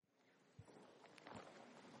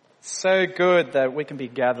So good that we can be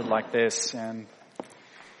gathered like this and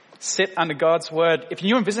sit under God's word. If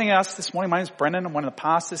you're new and visiting us this morning, my name is Brendan. I'm one of the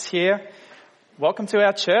pastors here. Welcome to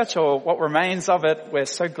our church, or what remains of it. We're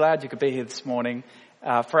so glad you could be here this morning.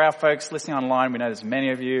 For our folks listening online, we know there's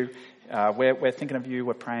many of you. We're thinking of you.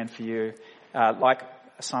 We're praying for you. Like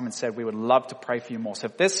Simon said, we would love to pray for you more. So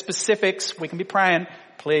if there's specifics we can be praying,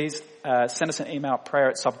 please send us an email,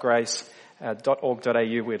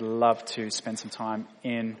 prayer@subgrace.org.au. We'd love to spend some time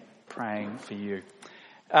in praying for you.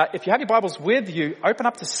 If you have your Bibles with you, open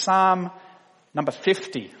up to Psalm number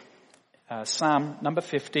 50. Psalm number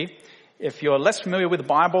 50. If you're less familiar with the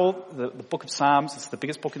Bible, the book of Psalms, it's the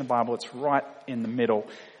biggest book in the Bible. It's right in the middle.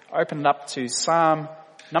 Open it up to Psalm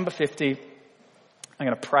number 50. I'm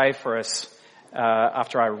going to pray for us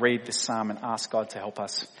after I read this psalm and ask God to help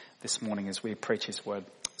us this morning as we preach His word.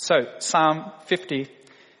 So, Psalm 50,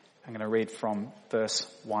 I'm going to read from verse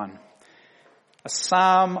 1. A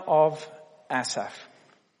psalm of Asaph.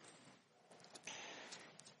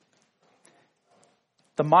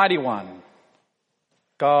 The mighty one,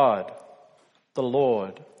 God, the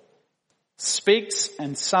Lord, speaks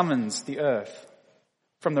and summons the earth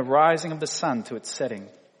from the rising of the sun to its setting.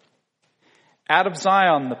 Out of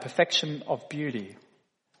Zion, the perfection of beauty,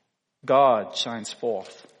 God shines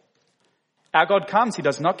forth. Our God comes, He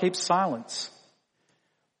does not keep silence.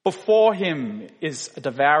 Before Him is a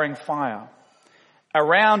devouring fire.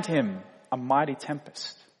 Around Him, a mighty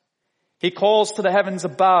tempest. He calls to the heavens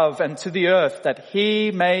above and to the earth that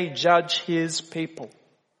He may judge His people.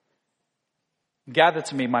 Gather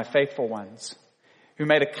to me, my faithful ones, who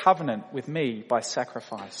made a covenant with me by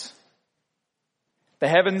sacrifice. The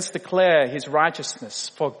heavens declare His righteousness,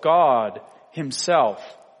 for God Himself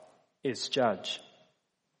is judge.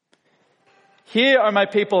 Hear, O my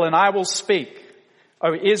people, and I will speak.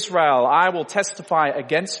 O Israel, I will testify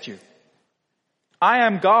against you. I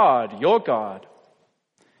am God, your God.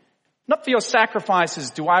 Not for your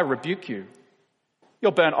sacrifices do I rebuke you.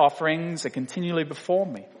 Your burnt offerings are continually before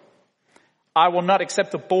me. I will not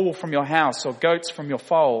accept a bull from your house or goats from your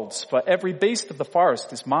folds, for every beast of the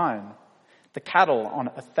forest is mine, the cattle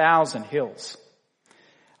on 1,000 hills.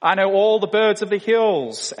 I know all the birds of the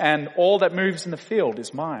hills, and all that moves in the field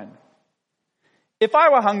is mine. If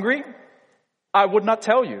I were hungry, I would not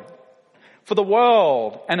tell you, for the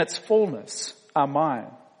world and its fullness are mine.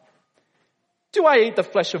 Do I eat the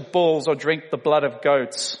flesh of bulls or drink the blood of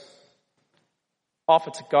goats?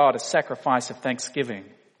 Offer to God a sacrifice of thanksgiving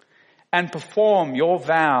and perform your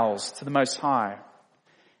vows to the Most High.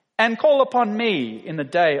 And call upon me in the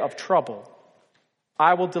day of trouble.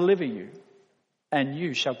 I will deliver you, and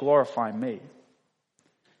you shall glorify me.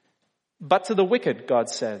 But to the wicked, God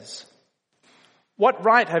says, what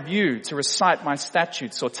right have you to recite my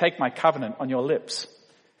statutes or take my covenant on your lips?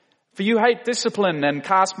 For you hate discipline and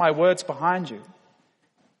cast my words behind you.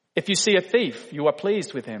 If you see a thief, you are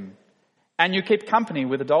pleased with him, and you keep company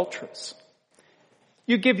with adulterers.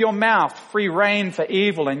 You give your mouth free rein for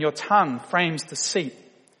evil, and your tongue frames deceit.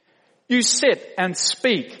 You sit and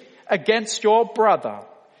speak against your brother.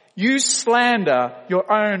 You slander your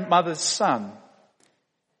own mother's son.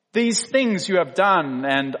 These things you have done,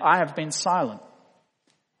 and I have been silent.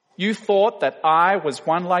 You thought that I was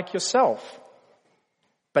one like yourself.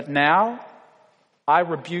 But now I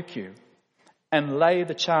rebuke you and lay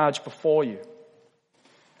the charge before you.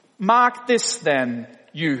 Mark this then,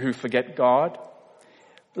 you who forget God,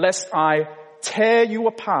 lest I tear you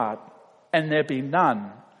apart and there be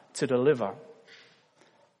none to deliver.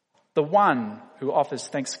 The one who offers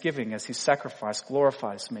thanksgiving as his sacrifice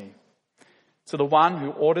glorifies me. To the one who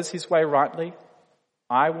orders his way rightly,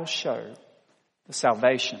 I will show the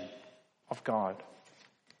salvation of God.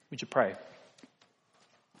 Would you pray?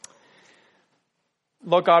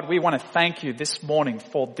 Lord God, we want to thank you this morning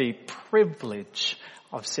for the privilege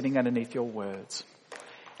of sitting underneath your words.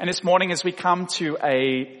 And this morning as we come to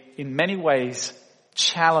in many ways,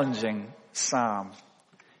 challenging psalm,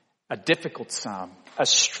 a difficult psalm, a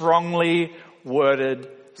strongly worded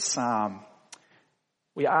psalm,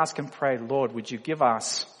 we ask and pray, Lord, would you give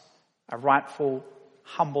us a rightful,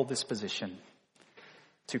 humble disposition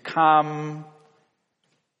to come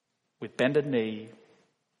with bended knee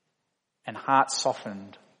and heart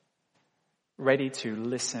softened, ready to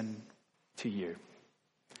listen to you.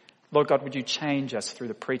 Lord God, would you change us through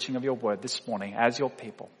the preaching of your word this morning as your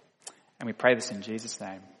people? And we pray this in Jesus'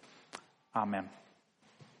 name. Amen.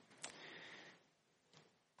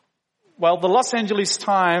 Well, the Los Angeles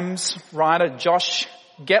Times writer Josh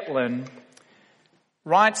Getlin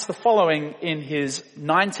writes the following in his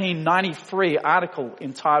 1993 article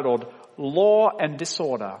entitled Law and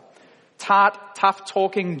Disorder, Tart,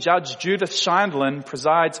 tough-talking Judge Judith Sheindlin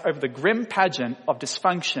presides over the grim pageant of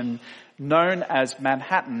dysfunction known as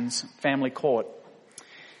Manhattan's family court.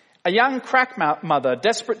 A young crack mother,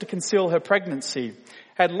 desperate to conceal her pregnancy,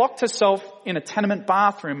 had locked herself in a tenement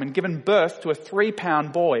bathroom and given birth to a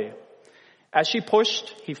 3-pound boy. As she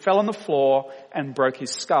pushed, he fell on the floor and broke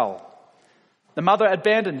his skull. The mother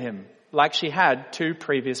abandoned him like she had 2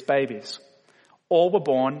 previous babies. All were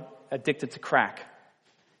born addicted to crack.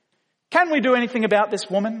 "Can we do anything about this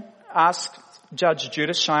woman?" asked Judge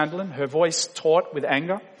Judith Sheindlin, her voice taut with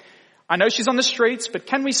anger. "I know she's on the streets, but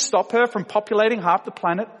can we stop her from populating half the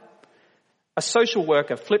planet?" A social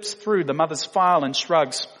worker flips through the mother's file and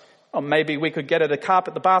shrugs. "Oh, maybe we could get her to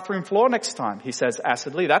carpet the bathroom floor next time," he says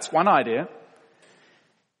acidly. "That's one idea."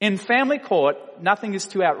 In family court, nothing is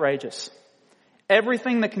too outrageous.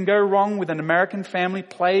 Everything that can go wrong with an American family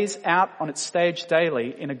plays out on its stage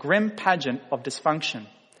daily in a grim pageant of dysfunction.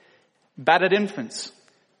 Battered infants,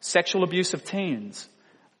 sexual abuse of teens,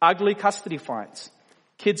 ugly custody fights,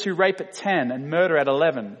 kids who rape at 10 and murder at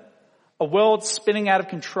 11, a world spinning out of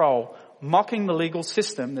control, mocking the legal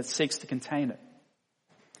system that seeks to contain it.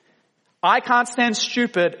 "I can't stand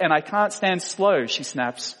stupid and I can't stand slow," she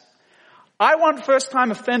snaps. "I want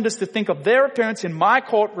first-time offenders to think of their appearance in my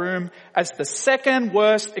courtroom as the second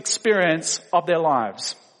worst experience of their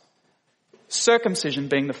lives. Circumcision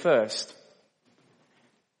being the first."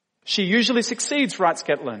 "She usually succeeds," writes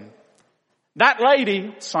Getlin. "That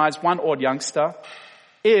lady," sighs one awed youngster,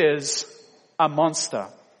 "is a monster."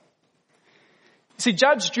 You see,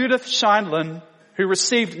 Judge Judith Sheindlin, who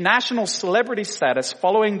received national celebrity status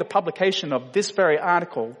following the publication of this very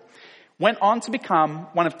article, went on to become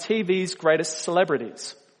one of TV's greatest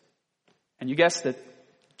celebrities. And you guessed it,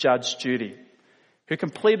 Judge Judy, who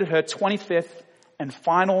completed her 25th and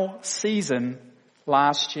final season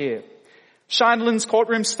last year. Sheindlin's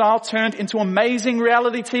courtroom style turned into amazing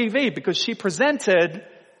reality TV because she presented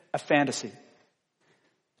a fantasy.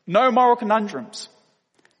 No moral conundrums,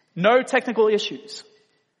 no technical issues,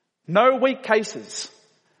 no weak cases,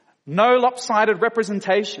 no lopsided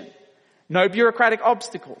representation, no bureaucratic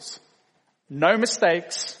obstacles, no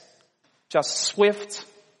mistakes, just swift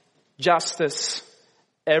justice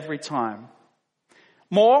every time.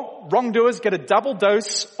 More, wrongdoers get a double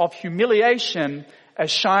dose of humiliation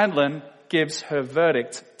as Sheindlin gives her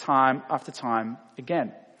verdict time after time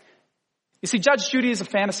again. You see, Judge Judy is a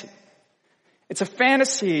fantasy. It's a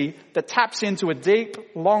fantasy that taps into a deep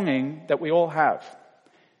longing that we all have.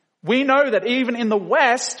 We know that even in the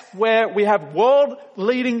West, where we have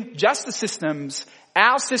world-leading justice systems,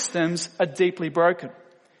 our systems are deeply broken.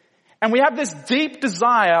 And we have this deep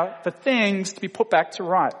desire for things to be put back to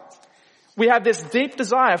right. We have this deep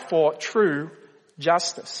desire for true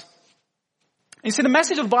justice. You see, the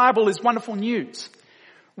message of the Bible is wonderful news.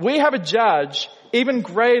 We have a judge even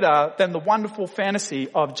greater than the wonderful fantasy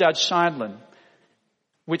of Judge Sheindlin,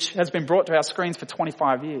 which has been brought to our screens for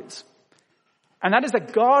 25 years. And that is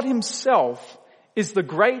that God himself is the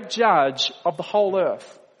great judge of the whole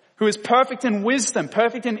earth, who is perfect in wisdom,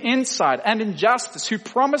 perfect in insight and in justice, who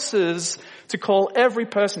promises to call every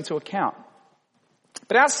person to account.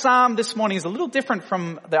 But our psalm this morning is a little different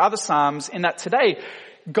from the other psalms in that today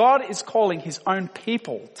God is calling his own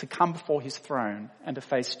people to come before his throne and to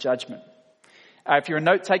face judgment. If you're a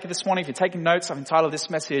note taker this morning, if you're taking notes, I've entitled this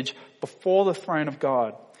message, Before the Throne of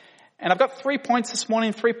God. And I've got 3 points this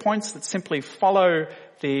morning, 3 points that simply follow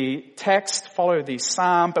the text, follow the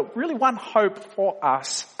psalm, but really one hope for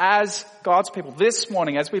us as God's people this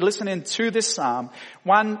morning as we listen into this psalm.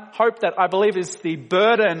 One hope that I believe is the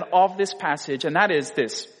burden of this passage, and that is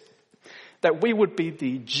this, that we would be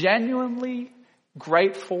the genuinely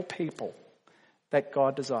grateful people that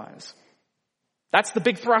God desires. That's the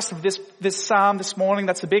big thrust of this psalm this morning.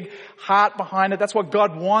 That's the big heart behind it. That's what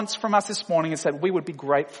God wants from us this morning, is that we would be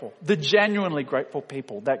grateful, the genuinely grateful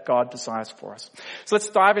people that God desires for us. So let's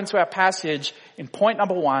dive into our passage in point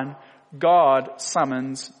number 1, God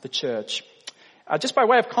summons the church. Just by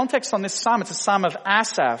way of context on this psalm, it's a psalm of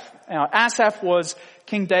Asaph. Now, Asaph was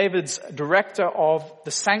King David's director of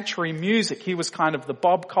the sanctuary music. He was kind of the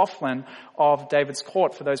Bob Kauflin of David's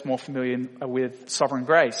court, for those more familiar with Sovereign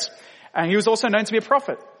Grace. And he was also known to be a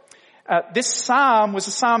prophet. This psalm was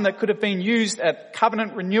a psalm that could have been used at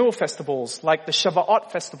covenant renewal festivals like the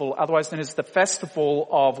Shavuot festival, otherwise known as the Festival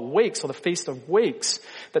of Weeks or the Feast of Weeks,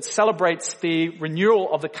 that celebrates the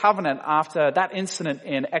renewal of the covenant after that incident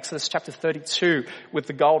in Exodus chapter 32 with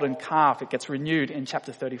the golden calf. It gets renewed in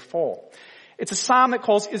chapter 34. It's a psalm that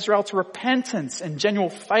calls Israel to repentance and genuine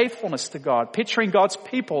faithfulness to God, picturing God's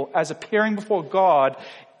people as appearing before God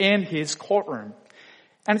in his courtroom.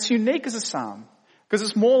 And it's unique as a psalm because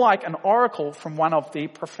it's more like an oracle from one of the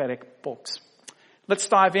prophetic books. Let's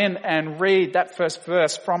dive in and read that first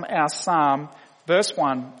verse from our psalm. Verse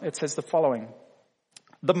 1, it says the following.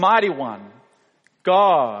 The mighty one,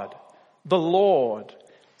 God, the Lord,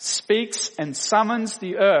 speaks and summons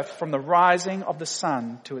the earth from the rising of the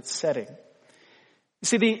sun to its setting. You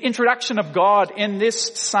see, the introduction of God in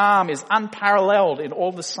this psalm is unparalleled in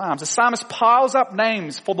all the psalms. The psalmist piles up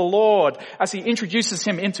names for the Lord as he introduces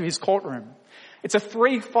him into his courtroom. It's a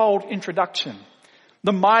threefold introduction.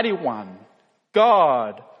 The mighty one,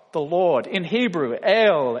 God, the Lord. In Hebrew,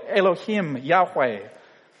 El, Elohim, Yahweh.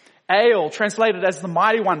 El, translated as the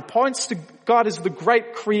mighty one, points to God as the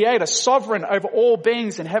great creator, sovereign over all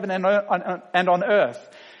beings in heaven and on earth.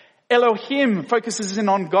 Elohim focuses in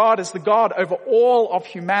on God as the God over all of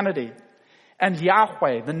humanity. And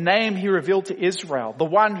Yahweh, the name he revealed to Israel, the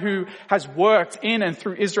one who has worked in and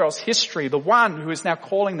through Israel's history, the one who is now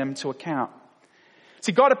calling them to account.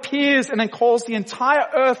 See, God appears and then calls the entire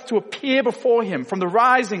earth to appear before him, from the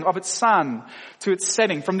rising of its sun to its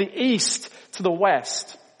setting, from the east to the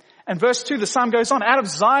west. And verse 2, the psalm goes on, out of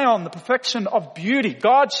Zion, the perfection of beauty,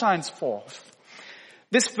 God shines forth.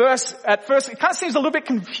 This verse, at first, it kind of seems a little bit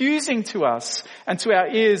confusing to us and to our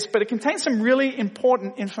ears, but it contains some really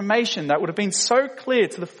important information that would have been so clear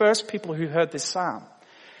to the first people who heard this psalm.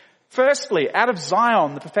 Firstly, out of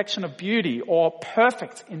Zion, the perfection of beauty, or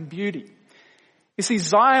perfect in beauty. You see,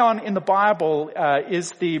 Zion in the Bible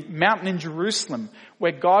is the mountain in Jerusalem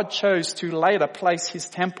where God chose to later place his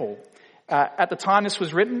temple. At the time this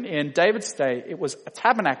was written, in David's day, it was a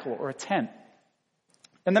tabernacle or a tent.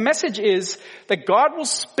 And the message is that God will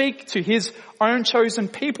speak to his own chosen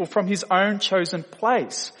people from his own chosen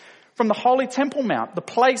place, from the holy Temple Mount, the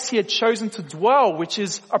place he had chosen to dwell, which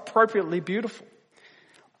is appropriately beautiful.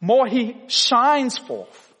 More, he shines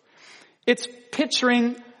forth. It's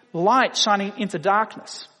picturing light shining into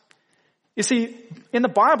darkness. You see, in the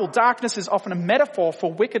Bible, darkness is often a metaphor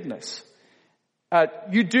for wickedness.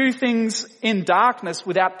 You do things in darkness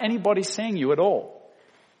without anybody seeing you at all.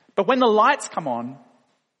 But when the lights come on,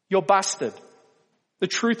 you're busted. The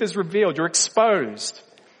truth is revealed. You're exposed.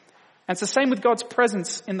 And it's the same with God's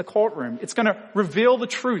presence in the courtroom. It's going to reveal the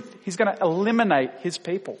truth. He's going to eliminate his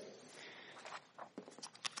people.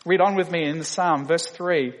 Read on with me in the Psalm, verse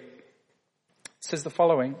 3. It says the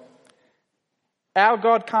following. Our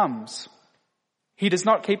God comes. He does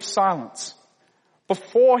not keep silence.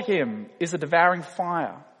 Before him is a devouring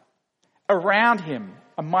fire. Around him,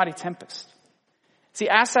 a mighty tempest. See,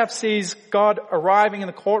 Asaph sees God arriving in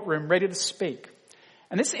the courtroom ready to speak.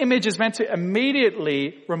 And this image is meant to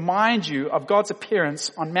immediately remind you of God's appearance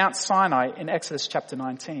on Mount Sinai in Exodus chapter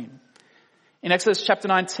 19. In Exodus chapter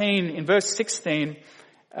 19, in verse 16,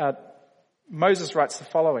 Moses writes the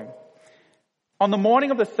following. On the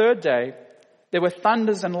morning of the third day, there were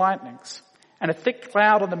thunders and lightnings, and a thick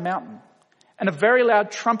cloud on the mountain, and a very loud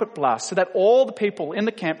trumpet blast, so that all the people in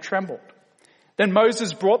the camp trembled. Then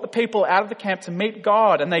Moses brought the people out of the camp to meet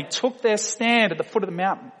God, and they took their stand at the foot of the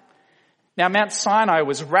mountain. Now Mount Sinai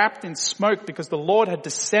was wrapped in smoke because the Lord had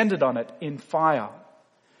descended on it in fire.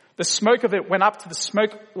 The smoke of it went up to the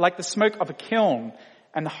smoke like the smoke of a kiln,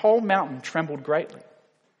 and the whole mountain trembled greatly.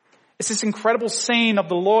 It's this incredible scene of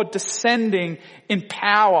the Lord descending in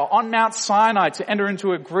power on Mount Sinai to enter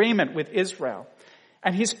into agreement with Israel.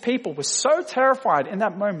 And his people were so terrified in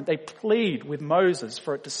that moment, they plead with Moses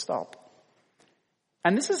for it to stop.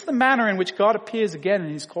 And this is the manner in which God appears again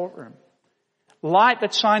in his courtroom. Light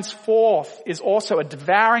that shines forth is also a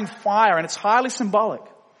devouring fire, and it's highly symbolic.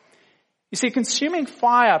 You see, consuming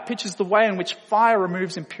fire pictures the way in which fire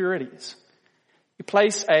removes impurities. You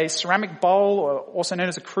place a ceramic bowl, or also known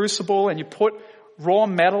as a crucible, and you put raw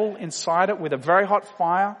metal inside it with a very hot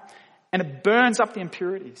fire, and it burns up the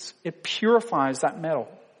impurities. It purifies that metal.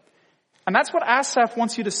 And that's what Asaph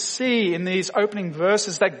wants you to see in these opening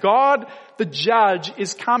verses, that God, the judge,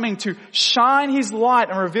 is coming to shine his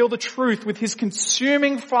light and reveal the truth with his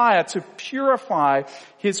consuming fire to purify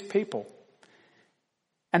his people.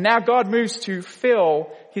 And now God moves to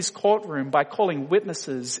fill his courtroom by calling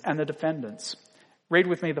witnesses and the defendants. Read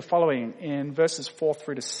with me the following in verses 4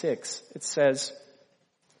 through to 6. It says,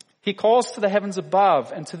 He calls to the heavens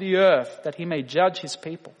above and to the earth that he may judge his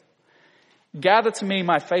people. Gather to me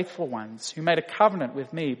my faithful ones who made a covenant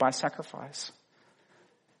with me by sacrifice.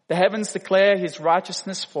 The heavens declare his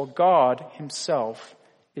righteousness, for God himself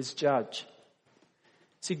is judge.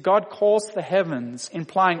 See, God calls to the heavens,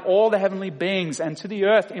 implying all the heavenly beings, and to the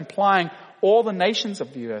earth, implying all the nations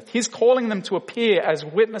of the earth. He's calling them to appear as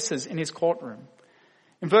witnesses in his courtroom.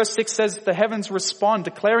 In verse 6 says, the heavens respond,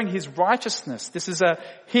 declaring his righteousness. This is a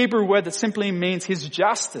Hebrew word that simply means his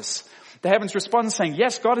justice. The heavens respond saying,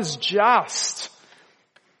 yes, God is just.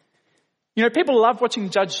 You know, people love watching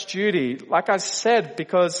Judge Judy, like I said,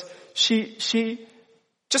 because she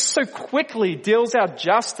just so quickly deals out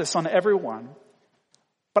justice on everyone.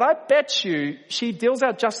 But I bet you she deals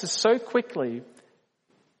out justice so quickly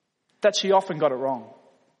that she often got it wrong.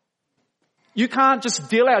 You can't just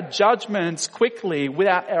deal out judgments quickly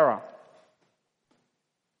without error.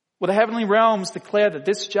 Well, the heavenly realms declare that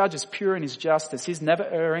this judge is pure in his justice. He's never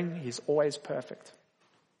erring. He's always perfect.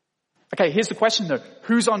 Okay, here's the question though.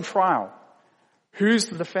 Who's on trial? Who's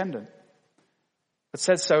the defendant? It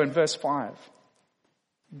says so in verse 5.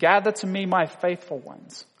 Gather to me my faithful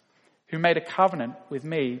ones who made a covenant with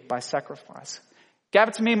me by sacrifice.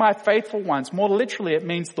 Gather to me my faithful ones. More literally, it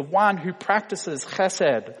means the one who practices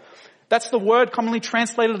chesed. That's the word commonly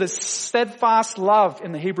translated as steadfast love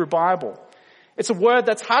in the Hebrew Bible. It's a word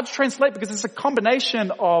that's hard to translate because it's a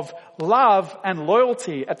combination of love and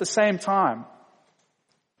loyalty at the same time.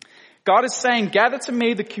 God is saying, gather to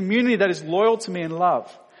me the community that is loyal to me in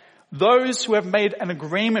love. Those who have made an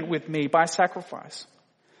agreement with me by sacrifice.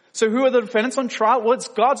 So who are the defendants on trial? Well, it's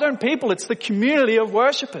God's own people. It's the community of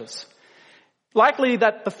worshippers. Likely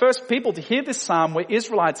that the first people to hear this psalm were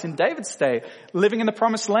Israelites in David's day, living in the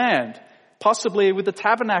promised land, possibly with the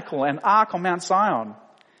tabernacle and ark on Mount Zion,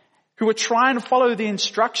 who were trying to follow the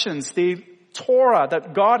instructions, the Torah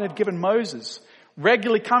that God had given Moses,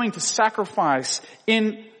 regularly coming to sacrifice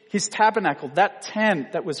in his tabernacle, that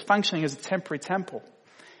tent that was functioning as a temporary temple.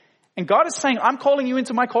 And God is saying, I'm calling you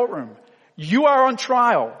into my courtroom. You are on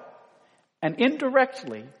trial. And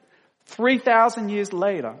indirectly, 3,000 years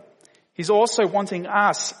later, he's also wanting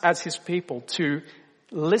us as his people to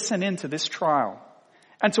listen into this trial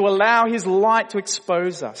and to allow his light to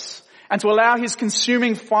expose us and to allow his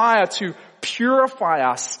consuming fire to purify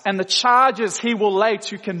us and the charges he will lay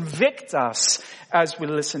to convict us as we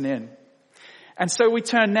listen in. And so we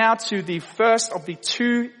turn now to the first of the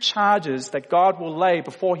two charges that God will lay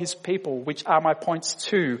before his people, which are my points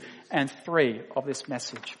 2 and 3 of this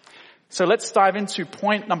message. So let's dive into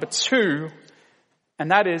point number 2,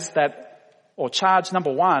 and that is that, or charge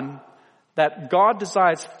number 1, that God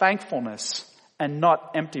desires thankfulness and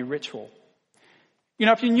not empty ritual. You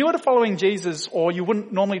know, if you're newer to following Jesus, or you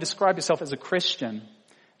wouldn't normally describe yourself as a Christian,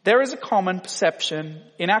 there is a common perception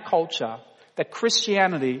in our culture that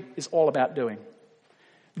Christianity is all about doing.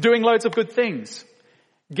 Doing loads of good things,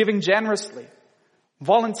 giving generously,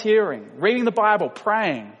 volunteering, reading the Bible,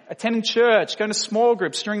 praying, attending church, going to small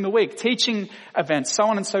groups during the week, teaching events, so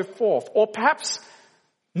on and so forth. Or perhaps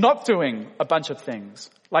not doing a bunch of things,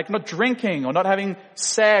 like not drinking or not having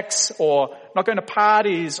sex or not going to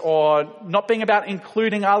parties or not being about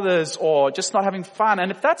including others or just not having fun. And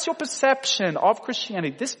if that's your perception of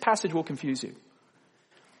Christianity, this passage will confuse you.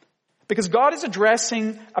 Because God is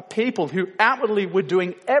addressing a people who outwardly were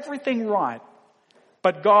doing everything right,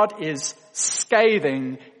 but God is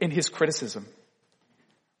scathing in his criticism.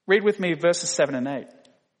 Read with me verses 7 and 8.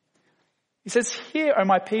 He says, "Hear, O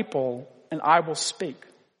my people, and I will speak.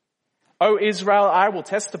 O Israel, I will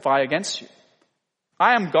testify against you.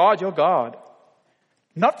 I am God, your God.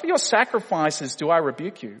 Not for your sacrifices do I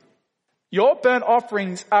rebuke you. Your burnt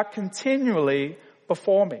offerings are continually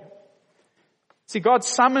before me." See, God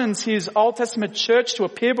summons his Old Testament church to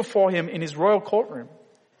appear before him in his royal courtroom.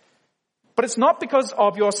 But it's not because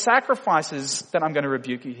of your sacrifices that I'm going to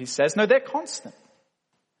rebuke you, he says. No, they're constant.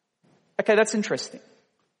 Okay, that's interesting.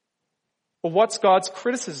 Well, what's God's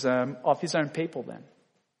criticism of his own people then?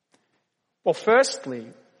 Well,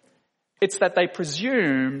 firstly, it's that they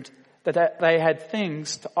presumed that they had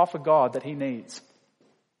things to offer God that he needs.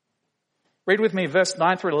 Read with me verse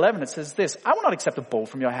 9 through 11. It says this, "I will not accept a bull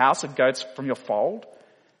from your house, or goats from your fold.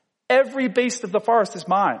 Every beast of the forest is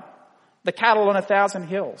mine, the cattle on 1,000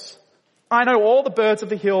 hills. I know all the birds of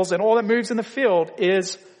the hills, and all that moves in the field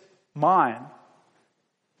is mine."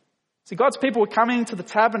 See, God's people were coming to the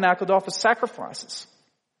tabernacle to offer sacrifices,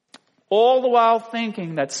 all the while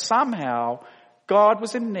thinking that somehow God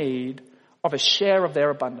was in need of a share of their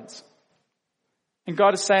abundance. And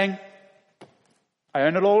God is saying, I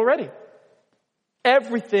own it all already.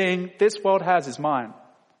 Everything this world has is mine.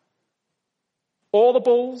 All the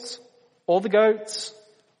bulls, all the goats,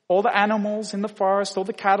 all the animals in the forest, all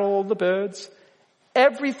the cattle, all the birds,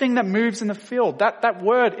 everything that moves in the field. That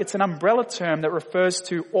word, it's an umbrella term that refers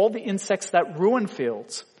to all the insects that ruin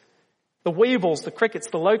fields. The weevils, the crickets,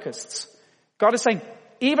 the locusts. God is saying,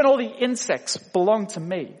 even all the insects belong to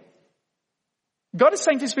me. God is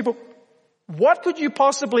saying to these people, what could you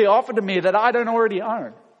possibly offer to me that I don't already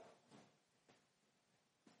own?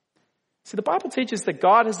 See, the Bible teaches that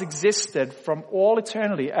God has existed from all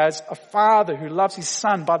eternity as a Father who loves His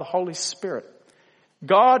Son by the Holy Spirit.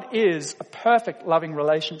 God is a perfect loving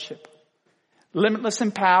relationship. Limitless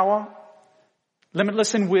in power,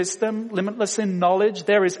 limitless in wisdom, limitless in knowledge.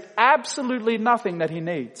 There is absolutely nothing that He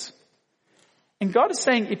needs. And God is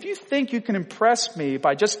saying, if you think you can impress me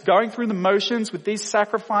by just going through the motions with these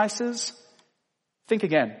sacrifices, think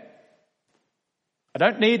again. I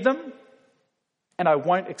don't need them, and I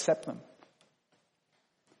won't accept them.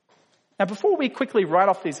 Now, before we quickly write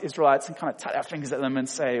off these Israelites and kind of tap our fingers at them and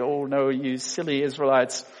say, oh no, you silly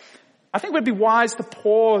Israelites, I think it would be wise to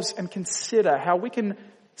pause and consider how we can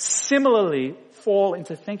similarly fall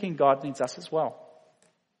into thinking God needs us as well.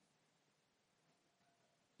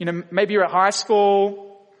 You know, maybe you're at high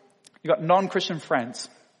school, you've got non-Christian friends,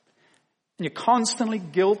 and you're constantly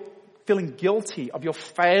feeling guilty of your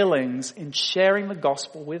failings in sharing the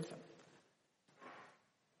gospel with them.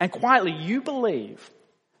 And quietly you believe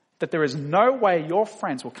that there is no way your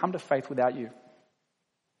friends will come to faith without you.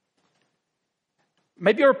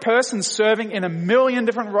 Maybe you're a person serving in 1 million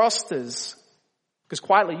different rosters because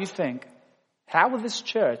quietly you think, how will this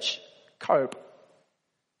church cope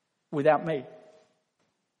without me?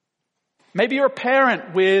 Maybe you're a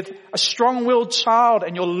parent with a strong-willed child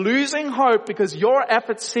and you're losing hope because your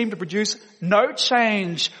efforts seem to produce no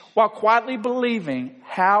change while quietly believing,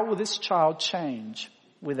 how will this child change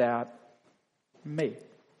without me?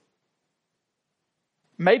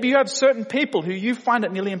 Maybe you have certain people who you find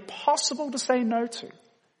it nearly impossible to say no to.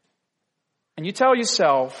 And you tell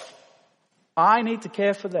yourself, I need to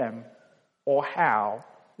care for them, or how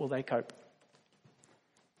will they cope?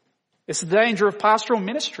 It's the danger of pastoral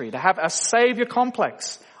ministry, to have a savior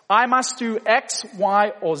complex. I must do X,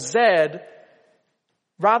 Y, or Z,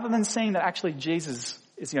 rather than seeing that actually Jesus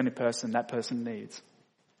is the only person that person needs,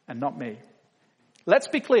 and not me. Let's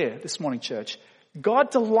be clear this morning, church.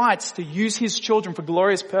 God delights to use His children for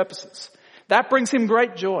glorious purposes. That brings Him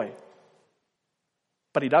great joy.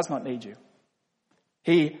 But He does not need you.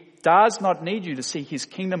 He does not need you to see His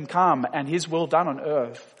kingdom come and His will done on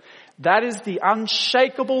earth. That is the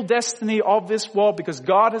unshakable destiny of this world because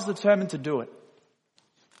God has determined to do it.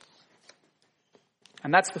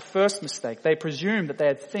 And that's the first mistake. They presumed that they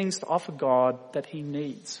had things to offer God that He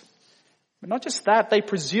needs. But not just that, they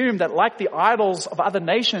presumed that like the idols of other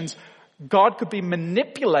nations, God could be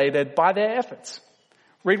manipulated by their efforts.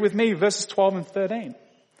 Read with me verses 12 and 13.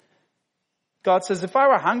 God says, if I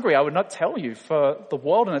were hungry, I would not tell you, for the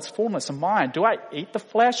world and its fullness are mine. Do I eat the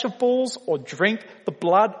flesh of bulls or drink the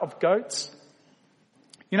blood of goats?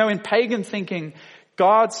 You know, in pagan thinking,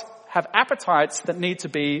 gods have appetites that need to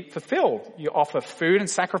be fulfilled. You offer food and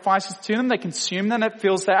sacrifices to them, they consume them, it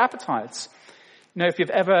fills their appetites. You know, if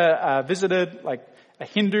you've ever visited like a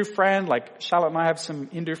Hindu friend, like Charlotte and I have some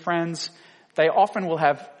Hindu friends, they often will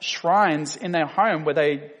have shrines in their home where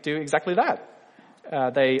they do exactly that.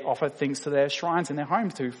 They offer things to their shrines in their home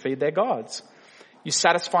to feed their gods. You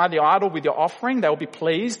satisfy the idol with your offering, they will be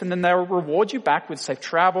pleased, and then they will reward you back with safe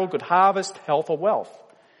travel, good harvest, health, or wealth.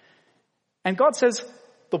 And God says,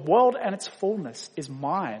 the world and its fullness is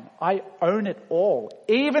mine. I own it all.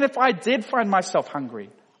 Even if I did find myself hungry,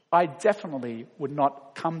 I definitely would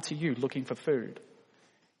not come to you looking for food.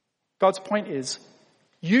 God's point is,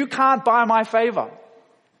 you can't buy my favor.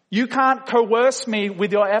 You can't coerce me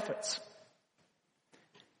with your efforts.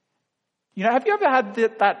 You know, have you ever had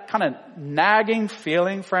that kind of nagging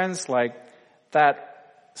feeling, friends, like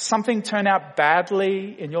that something turned out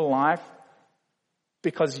badly in your life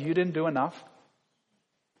because you didn't do enough?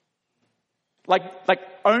 What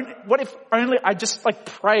if only I just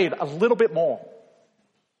prayed a little bit more?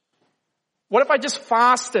 What if I just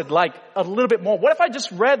fasted a little bit more? What if I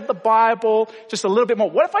just read the Bible just a little bit more?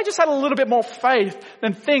 What if I just had a little bit more faith?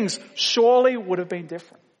 Then things surely would have been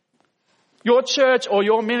different. Your church or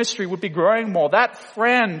your ministry would be growing more. That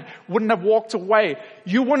friend wouldn't have walked away.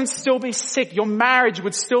 You wouldn't still be sick. Your marriage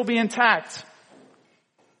would still be intact.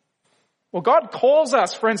 Well, God calls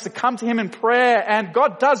us, friends, to come to Him in prayer, and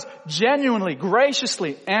God does genuinely,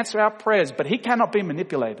 graciously answer our prayers, but He cannot be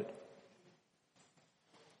manipulated.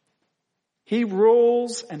 He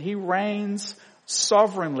rules and He reigns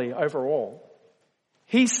sovereignly over all.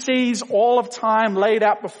 He sees all of time laid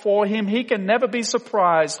out before Him. He can never be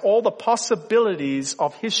surprised. All the possibilities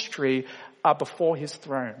of history are before His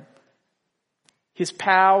throne. His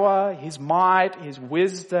power, His might, His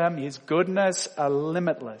wisdom, His goodness are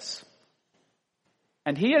limitless.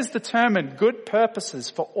 And He has determined good purposes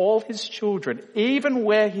for all His children, even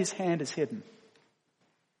where His hand is hidden.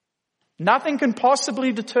 Nothing can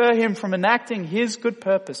possibly deter Him from enacting His good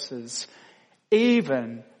purposes,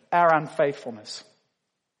 even our unfaithfulness.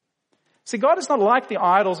 See, God is not like the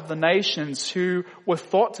idols of the nations who were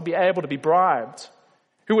thought to be able to be bribed,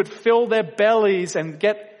 who would fill their bellies and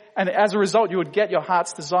as a result you would get your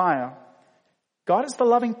heart's desire. God is the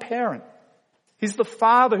loving parent. He's the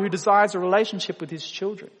father who desires a relationship with his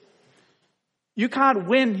children. You can't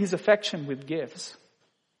win his affection with gifts.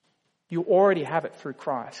 You already have it through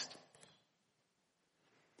Christ.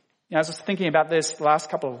 As I was thinking about this the last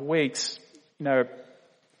couple of weeks,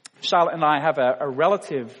 Charlotte and I have a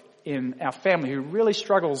relative in our family who really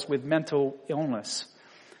struggles with mental illness.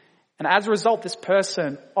 And as a result, this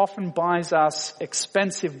person often buys us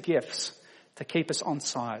expensive gifts to keep us on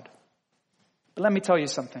side. But let me tell you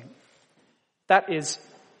something. That is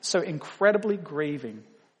so incredibly grieving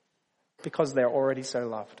because they're already so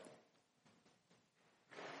loved.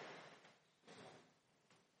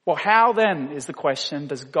 Well, how then, is the question,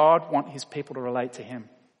 does God want his people to relate to him?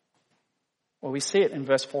 Well, we see it in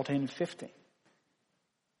verse 14 and 15.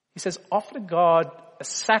 He says, offer to God a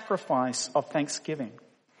sacrifice of thanksgiving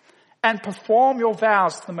and perform your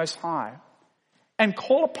vows to the Most High and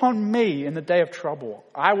call upon me in the day of trouble.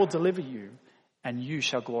 I will deliver you and you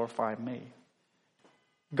shall glorify me.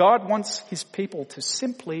 God wants his people to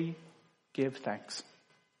simply give thanks.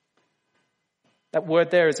 That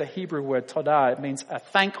word there is a Hebrew word, todah. It means a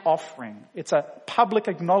thank offering. It's a public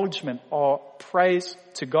acknowledgement or praise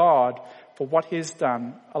to God for what he has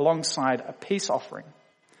done alongside a peace offering.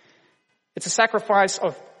 It's a sacrifice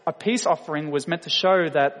of a peace offering was meant to show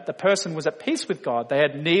that the person was at peace with God. They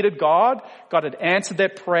had needed God. God had answered their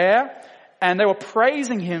prayer and they were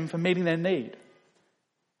praising him for meeting their need.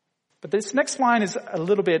 But this next line is a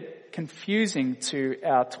little bit confusing to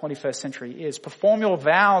our 21st century ears. Perform your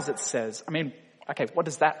vows, it says. Okay, what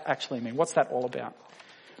does that actually mean? What's that all about?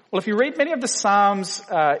 Well, if you read many of the Psalms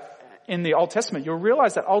in the Old Testament, you'll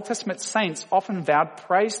realize that Old Testament saints often vowed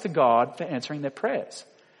praise to God for answering their prayers.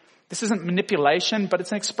 This isn't manipulation, but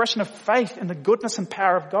it's an expression of faith in the goodness and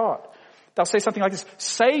power of God. They'll say something like this,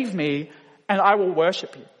 save me and I will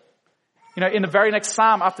worship you. In the very next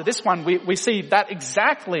Psalm after this one, we see that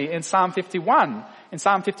exactly in Psalm 51. In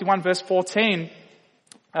Psalm 51 verse 14,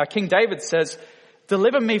 King David says,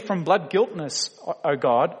 deliver me from blood guiltness, O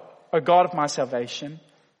God of my salvation.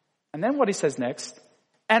 And then what he says next,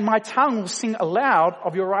 and my tongue will sing aloud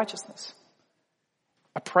of your righteousness.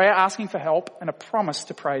 A prayer asking for help and a promise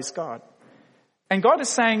to praise God. And God is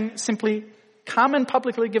saying simply, come and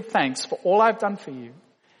publicly give thanks for all I've done for you.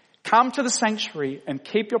 Come to the sanctuary and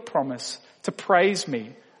keep your promise to praise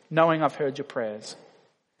me, knowing I've heard your prayers.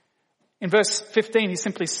 In verse 15, he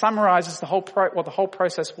simply summarizes what the whole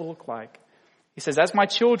process will look like. He says, as my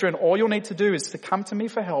children, all you'll need to do is to come to me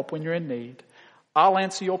for help when you're in need. I'll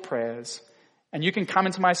answer your prayers and you can come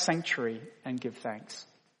into my sanctuary and give thanks.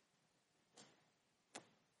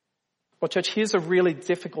 Well, church, here's a really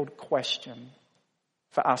difficult question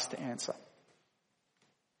for us to answer.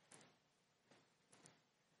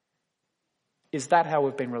 Is that how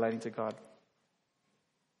we've been relating to God?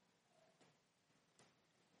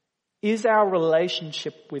 Is our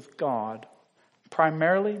relationship with God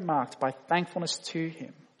primarily marked by thankfulness to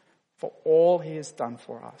him for all he has done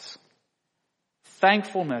for us?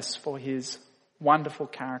 Thankfulness for his wonderful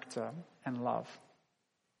character and love.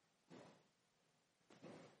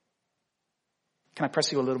 Can I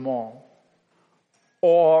press you a little more?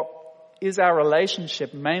 Or is our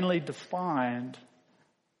relationship mainly defined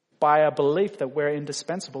by a belief that we're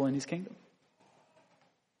indispensable in his kingdom?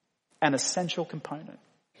 An essential component.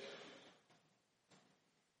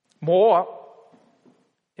 More,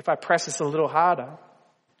 if I press this a little harder,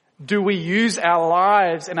 do we use our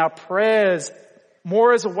lives and our prayers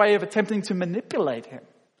more as a way of attempting to manipulate him?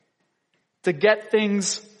 To get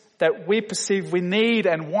things that we perceive we need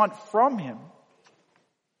and want from him?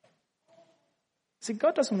 See,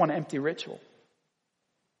 God doesn't want an empty ritual.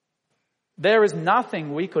 There is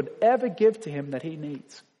nothing we could ever give to him that he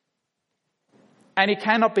needs. And he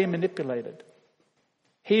cannot be manipulated.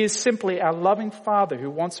 He is simply our loving Father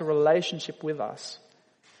who wants a relationship with us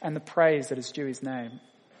and the praise that is due his name.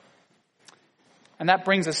 And that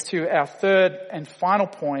brings us to our third and final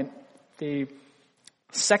point, the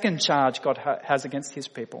second charge God has against his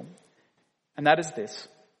people. And that is this,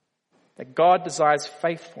 that God desires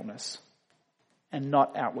faithfulness and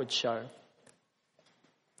not outward show.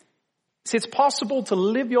 See, it's possible to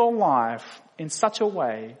live your life in such a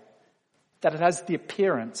way that it has the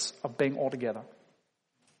appearance of being all together.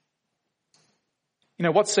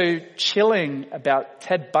 What's so chilling about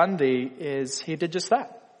Ted Bundy is he did just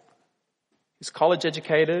that. He's college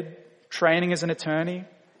educated, training as an attorney.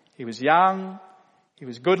 He was young, he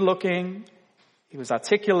was good looking, he was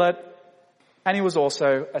articulate, and he was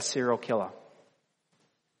also a serial killer.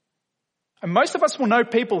 And most of us will know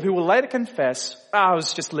people who will later confess, I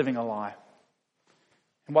was just living a lie.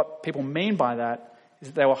 And what people mean by that is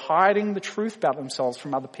that they were hiding the truth about themselves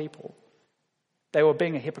from other people. They were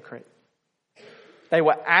being a hypocrite. They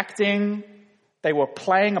were acting, they were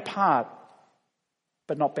playing a part,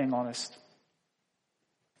 but not being honest.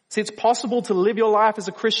 See, it's possible to live your life as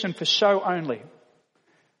a Christian for show only,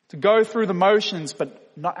 to go through the motions,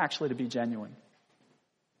 but not actually to be genuine.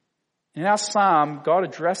 In our psalm, God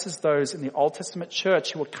addresses those in the Old Testament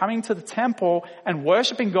church who were coming to the temple and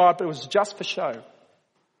worshiping God, but it was just for show.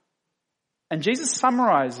 And Jesus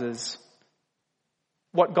summarizes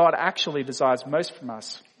what God actually desires most from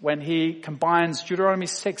us when he combines Deuteronomy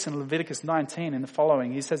 6 and Leviticus 19 in the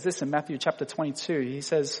following. He says this in Matthew chapter 22. He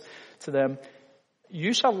says to them,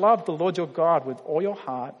 you shall love the Lord your God with all your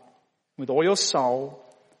heart, with all your soul,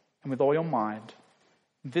 and with all your mind.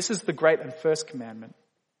 This is the great and first commandment.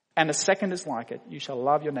 And the second is like it. You shall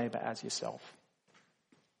love your neighbor as yourself.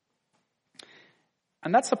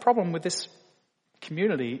 And that's the problem with this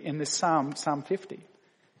community in this Psalm 50.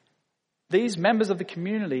 These members of the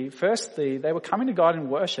community, firstly, they were coming to God in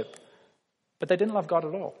worship, but they didn't love God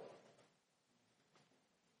at all.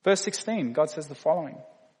 Verse 16, God says the following.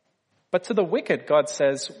 But to the wicked, God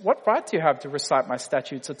says, what right do you have to recite my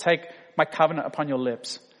statutes or take my covenant upon your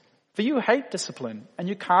lips? For you hate discipline and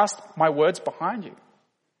you cast my words behind you.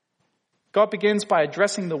 God begins by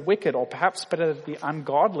addressing the wicked, or perhaps better, the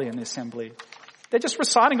ungodly in the assembly. They're just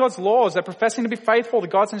reciting God's laws. They're professing to be faithful to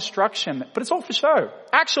God's instruction, but it's all for show.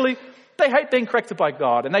 Actually, they hate being corrected by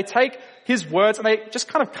God, and they take his words and they just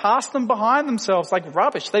kind of cast them behind themselves like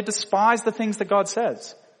rubbish. They despise the things that God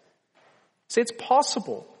says. See, it's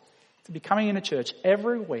possible to be coming into church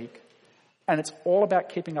every week and it's all about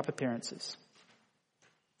keeping up appearances.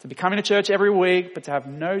 To be coming to church every week, but to have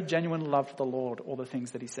no genuine love for the Lord or the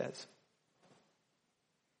things that he says.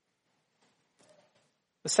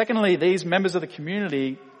 But secondly, these members of the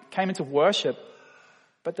community came into worship,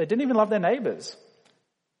 but they didn't even love their neighbors.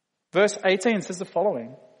 Verse 18 says the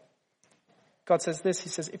following. God says this, he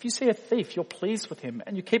says, if you see a thief, you're pleased with him,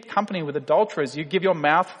 and you keep company with adulterers. You give your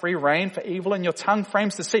mouth free rein for evil, and your tongue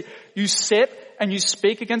frames deceit. You sit and you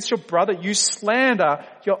speak against your brother. You slander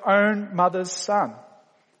your own mother's son.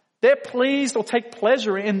 They're pleased or take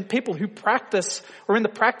pleasure in people who practice or in the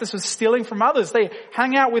practice of stealing from others. They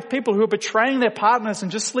hang out with people who are betraying their partners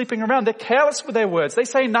and just sleeping around. They're careless with their words. They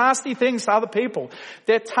say nasty things to other people.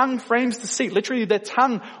 Their tongue frames deceit. Literally, their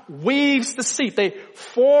tongue weaves deceit. They're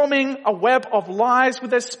forming a web of lies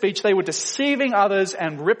with their speech. They were deceiving others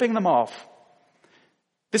and ripping them off.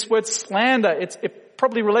 This word slander, it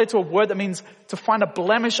probably related to a word that means to find a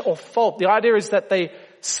blemish or fault. The idea is that they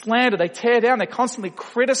slander, they tear down, they constantly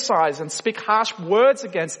criticize and speak harsh words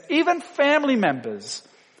against even family members.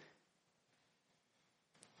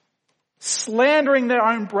 Slandering their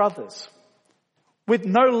own brothers with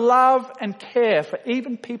no love and care for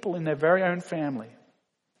even people in their very own family.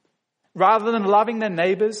 Rather than loving their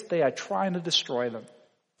neighbors, they are trying to destroy them.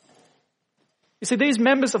 You see, these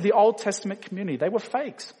members of the Old Testament community, they were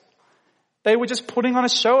fakes. They were just putting on a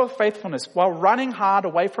show of faithfulness while running hard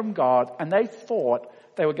away from God, and they thought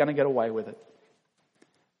they were going to get away with it.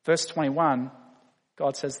 Verse 21,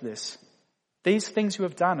 God says this, these things you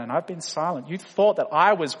have done, and I've been silent. You thought that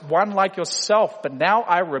I was one like yourself, but now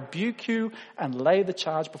I rebuke you and lay the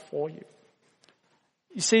charge before you.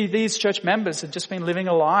 You see, these church members had just been living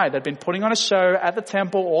a lie. They'd been putting on a show at the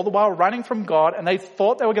temple, all the while running from God, and they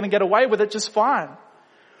thought they were going to get away with it just fine.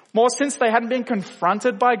 More since they hadn't been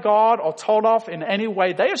confronted by God or told off in any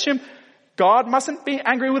way, they assumed God mustn't be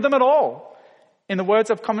angry with them at all. In the words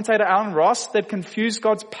of commentator Alan Ross, they'd confused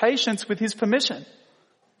God's patience with his permission.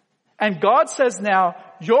 And God says now,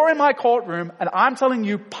 you're in my courtroom and I'm telling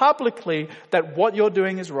you publicly that what you're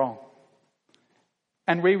doing is wrong.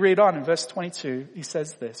 And we read on in verse 22, he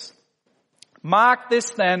says this, mark this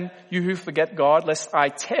then, you who forget God, lest I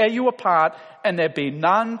tear you apart and there be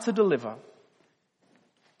none to deliver.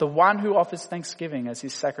 The one who offers thanksgiving as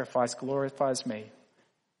his sacrifice glorifies me.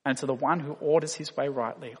 And to the one who orders his way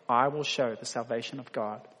rightly, I will show the salvation of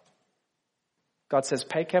God. God says,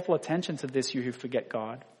 pay careful attention to this, you who forget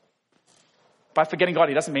God. By forgetting God,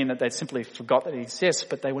 he doesn't mean that they simply forgot that he exists,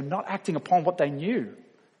 but they were not acting upon what they knew.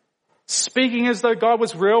 Speaking as though God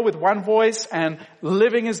was real with one voice and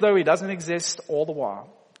living as though he doesn't exist all the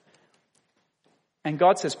while. And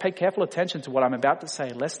God says, pay careful attention to what I'm about to say,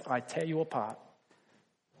 lest I tear you apart.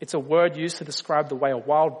 It's a word used to describe the way a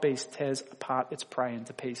wild beast tears apart its prey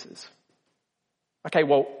into pieces. Okay,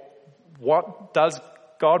 well, what does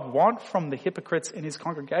God want from the hypocrites in his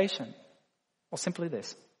congregation? Well, simply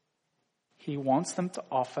this. He wants them to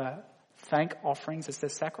offer thank offerings as their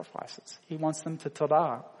sacrifices. He wants them to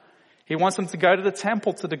Torah. He wants them to go to the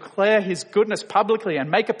temple to declare his goodness publicly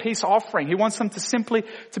and make a peace offering. He wants them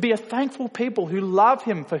to be a thankful people who love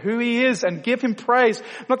him for who he is and give him praise,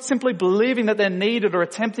 not simply believing that they're needed or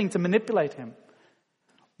attempting to manipulate him.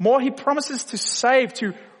 More, he promises to save,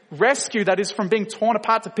 to rescue, that is, from being torn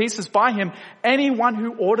apart to pieces by him, anyone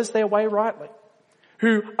who orders their way rightly,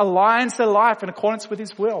 who aligns their life in accordance with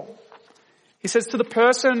his will. He says to the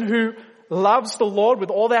person who loves the Lord with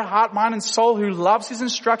all their heart, mind, and soul, who loves his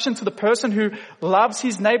instruction, to the person who loves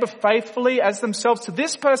his neighbor faithfully as themselves, to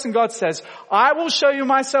this person God says, I will show you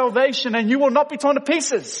my salvation and you will not be torn to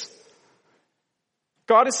pieces.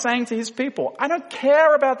 God is saying to his people, I don't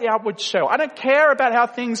care about the outward show. I don't care about how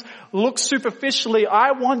things look superficially.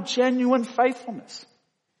 I want genuine faithfulness.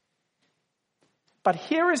 But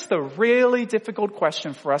here is the really difficult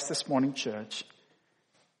question for us this morning, church.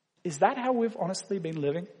 Is that how we've honestly been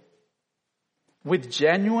living? With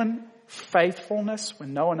genuine faithfulness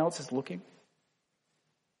when no one else is looking?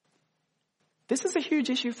 This is a huge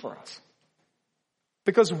issue for us.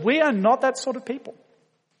 Because we are not that sort of people.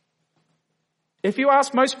 If you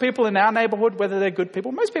ask most people in our neighborhood whether they're good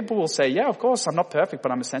people, most people will say, yeah, of course, I'm not perfect,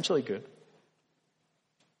 but I'm essentially good.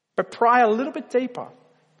 But pry a little bit deeper,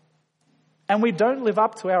 and we don't live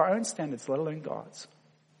up to our own standards, let alone God's.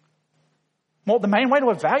 More, the main way to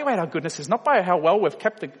evaluate our goodness is not by how well we've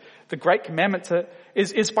kept the great commandment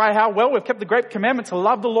is by how well we've kept the great commandment to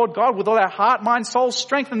love the Lord God with all our heart, mind, soul,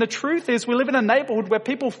 strength. And the truth is we live in a neighborhood where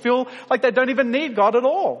people feel like they don't even need God at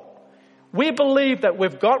all. We believe that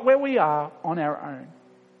we've got where we are on our own.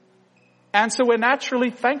 And so we're naturally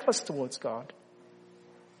thankless towards God.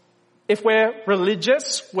 If we're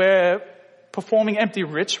religious, we're performing empty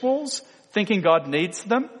rituals, thinking God needs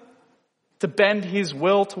them to bend his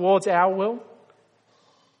will towards our will.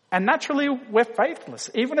 And naturally, we're faithless.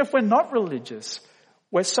 Even if we're not religious,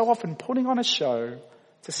 we're so often putting on a show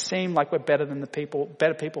to seem like we're better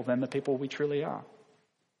people than the people we truly are.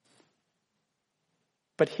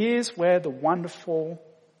 But here's where the wonderful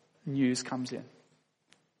news comes in.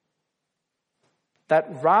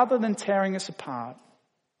 That rather than tearing us apart,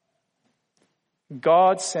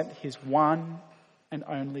 God sent his one and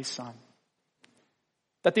only Son.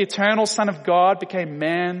 That the eternal Son of God became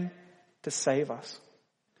man to save us.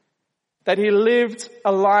 That he lived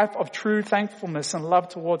a life of true thankfulness and love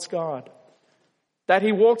towards God. That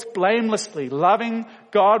he walked blamelessly, loving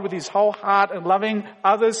God with his whole heart and loving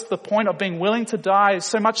others to the point of being willing to die,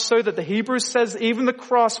 so much so that the Hebrews says even the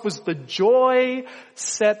cross was the joy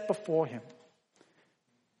set before him.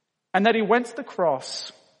 And that he went to the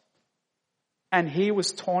cross and he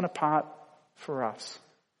was torn apart for us.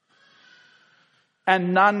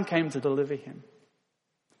 And none came to deliver him.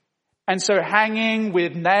 And so hanging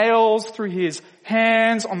with nails through his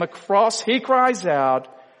hands on the cross, he cries out,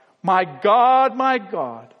 my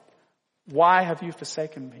God, why have you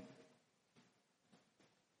forsaken me?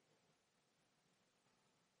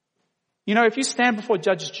 You know, if you stand before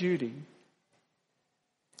Judge Judy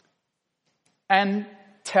and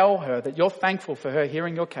tell her that you're thankful for her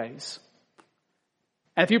hearing your case,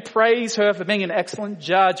 and if you praise her for being an excellent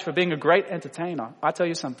judge, for being a great entertainer, I tell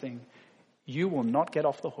you something, you will not get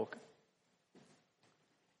off the hook.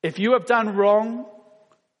 If you have done wrong,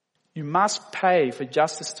 you must pay for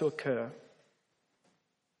justice to occur.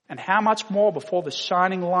 And how much more before the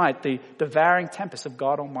shining light, the devouring tempest of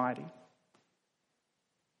God Almighty.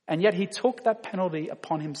 And yet he took that penalty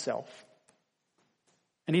upon himself.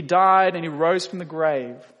 And he died and he rose from the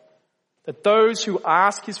grave. That those who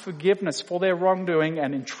ask his forgiveness for their wrongdoing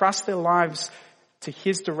and entrust their lives to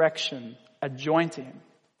his direction are joined to him.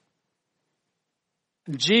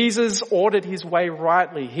 Jesus ordered his way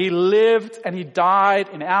rightly. He lived and he died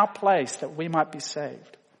in our place that we might be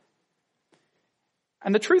saved.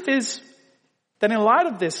 And the truth is that in light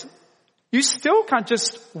of this, you still can't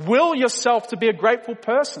just will yourself to be a grateful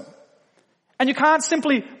person. And you can't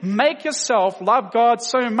simply make yourself love God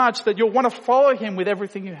so much that you'll want to follow him with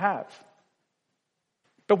everything you have.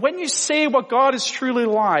 But when you see what God is truly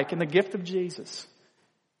like in the gift of Jesus,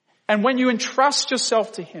 and when you entrust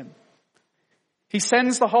yourself to him, he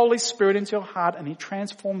sends the Holy Spirit into your heart and he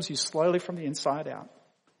transforms you slowly from the inside out.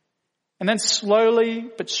 And then slowly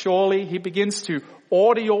but surely he begins to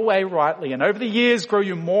order your way rightly and over the years grow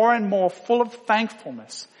you more and more full of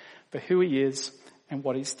thankfulness for who he is and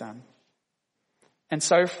what he's done. And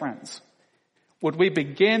so, friends, would we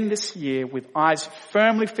begin this year with eyes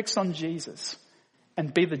firmly fixed on Jesus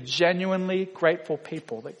and be the genuinely grateful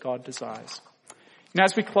people that God desires? Now,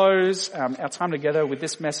 as we close our time together with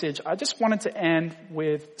this message, I just wanted to end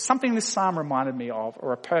with something this psalm reminded me of,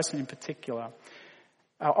 or a person in particular.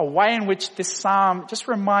 a way in which this psalm just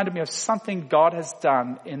reminded me of something God has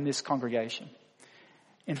done in this congregation.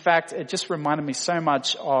 In fact, it just reminded me so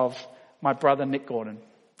much of my brother Nick Gordon.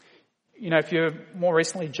 You know, if you've more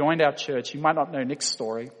recently joined our church, you might not know Nick's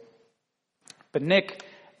story. But Nick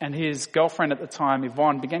and his girlfriend at the time,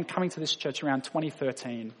 Yvonne, began coming to this church around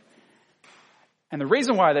 2013. And the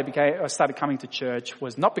reason why they started coming to church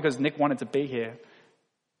was not because Nick wanted to be here.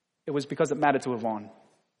 It was because it mattered to Yvonne.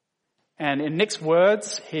 And in Nick's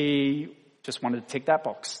words, he just wanted to tick that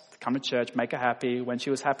box, to come to church, make her happy. When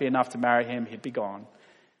she was happy enough to marry him, he'd be gone.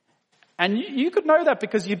 And you could know that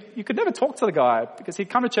because you could never talk to the guy, because he'd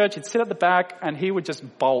come to church, he'd sit at the back, and he would just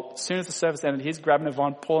bolt. As soon as the service ended, he's grabbing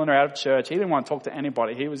Yvonne, pulling her out of church. He didn't want to talk to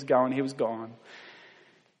anybody. He was going, he was gone.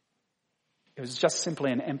 It was just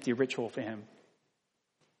simply an empty ritual for him.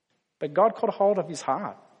 But God caught a hold of his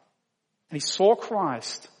heart, and he saw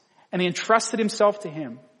Christ, and he entrusted himself to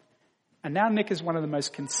him. And now Nick is one of the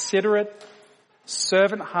most considerate,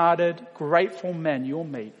 servant-hearted, grateful men you'll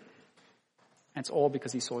meet. And it's all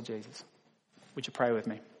because he saw Jesus. Would you pray with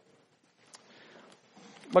me?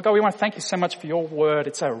 Lord God, we want to thank you so much for your word.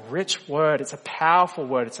 It's a rich word. It's a powerful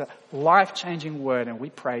word. It's a life-changing word, and we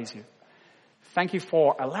praise you. Thank you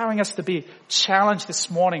for allowing us to be challenged this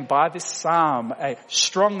morning by this psalm, a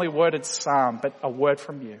strongly worded psalm, but a word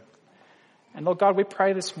from you. And Lord God, we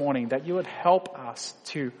pray this morning that you would help us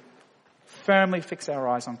to firmly fix our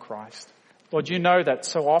eyes on Christ. Lord, you know that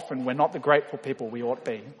so often we're not the grateful people we ought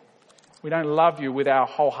to be. We don't love you with our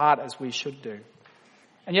whole heart as we should do.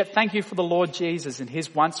 And yet thank you for the Lord Jesus and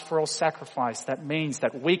his once-for-all sacrifice. That means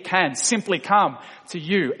that we can simply come to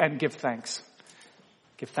you and give thanks.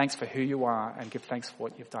 Give thanks for who you are and give thanks for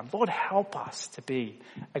what you've done. Lord, help us to be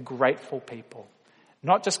a grateful people.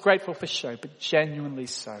 Not just grateful for show, but genuinely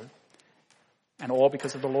so. And all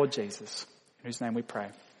because of the Lord Jesus, in whose name we pray.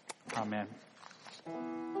 Amen.